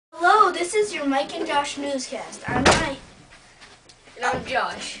Hello, this is your Mike and Josh newscast. I'm Mike. And I'm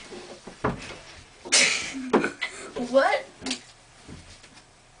Josh. What?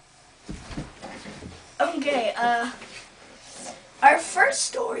 Okay, our first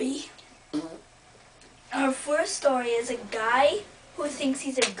story is a guy who thinks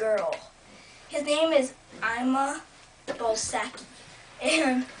he's a girl. His name is Ima Balsaki.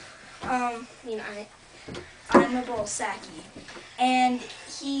 And, Ima Balsaki. And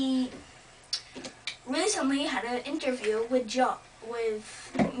he recently had an interview with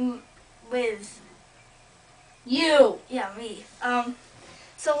You! Yeah, me.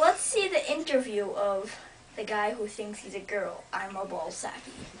 So let's see the interview of the guy who thinks he's a girl, Ima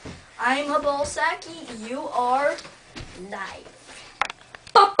Balsaki. Ima Balsaki, you are live.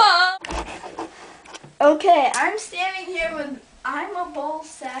 Papa! Okay, I'm standing here with Ima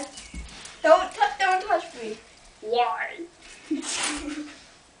Balsaki. Don't touch me. Why?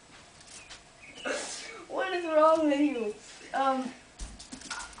 What is wrong with you?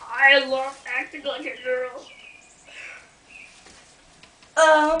 I love acting like a girl.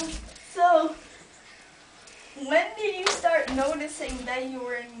 So when did you start noticing that you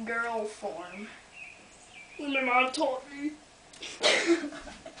were in girl form? When my mom told me.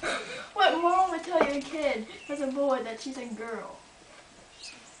 What mom would tell your kid as a boy that she's a girl?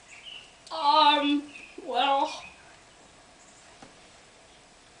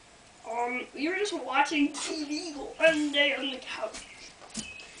 We were just watching TV one day on the couch.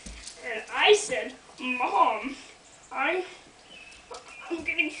 And I said, Mom, I'm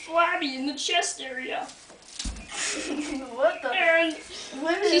getting flabby in the chest area. What the? And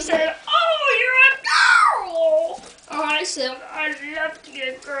When she said, oh, you're a girl! Oh, I said, I'd love to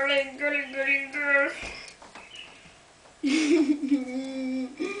get girly, girl.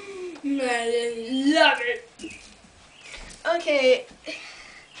 I love it. Okay.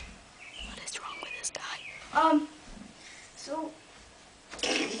 What is wrong with this guy? So.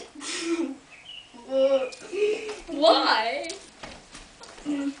 Why?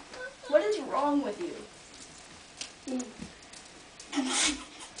 What is wrong with you?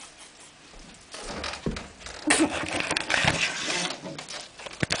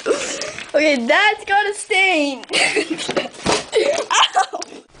 Okay, that's got a stain. Ow.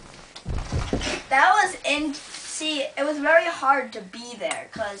 That was see, it was very hard to be there,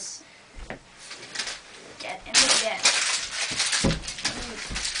 cause get in the den.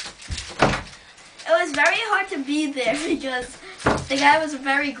 It was very hard to be there because the guy was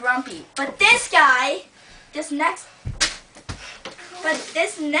very grumpy. But this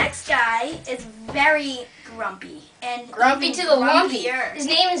next guy is very grumpy and Grumpy to the lumpy. grumpier. His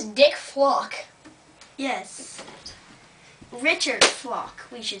name is Dick Flock. Yes. Richard Flock,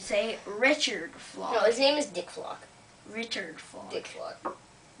 we should say. Richard Flock. No, his name is Dick Flock. Richard Flock. Dick Flock.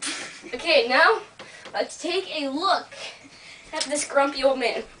 Okay, now let's take a look at this grumpy old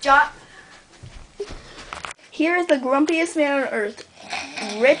man. Here is the grumpiest man on earth.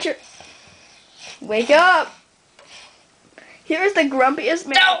 Richard. Wake up! Here is the grumpiest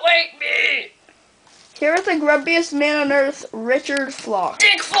man. Don't wake me! Here is the grumpiest man on earth, Richard Flock.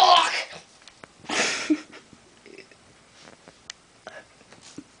 Dick Flock!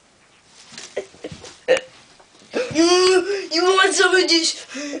 You want some of this?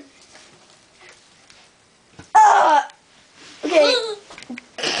 Okay.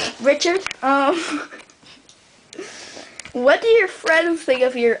 Richard, what do your friends think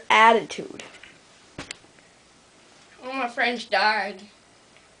of your attitude? All my friends died.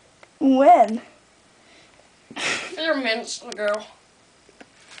 When? 4 minutes ago.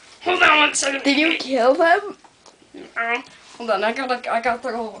 Hold on 1 second. Did you kill them? Hold on, I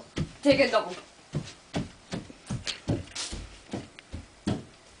gotta go take a double.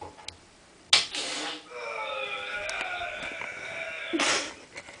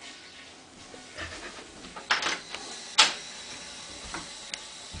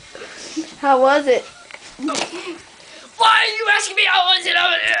 How was it? Why are you asking me how was it?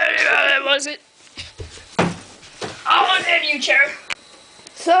 How was it? I was in you, chair.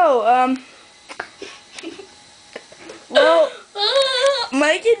 So, well,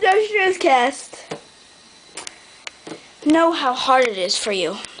 Mike and Josh newscast know how hard it is for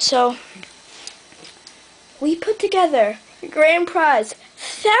you. So, we put together a grand prize,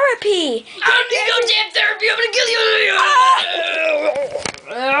 therapy. I don't need no damn therapy. I'm gonna kill you.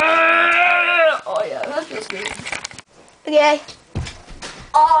 Oh yeah, that feels good. Okay.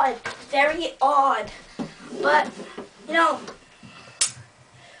 Odd. Very odd. But, you know,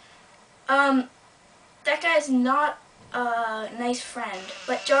 that guy's not a nice friend.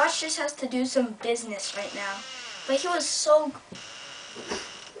 But Josh just has to do some business right now. But he was so...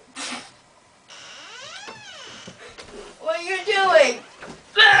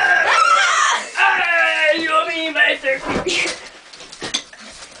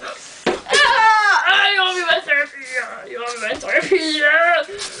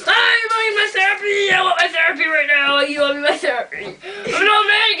 I'm wanting my therapy. I want my therapy right now. You want me my therapy? I'm not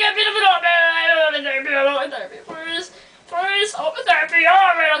man. Get me the man. I don't want my therapy. I don't want my therapy. Please, I want my therapy.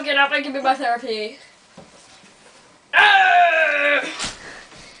 All right, I'll get up and give me my therapy. I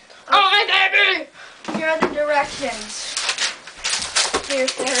want my therapy. Here are the directions to your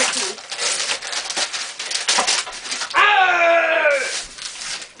therapy.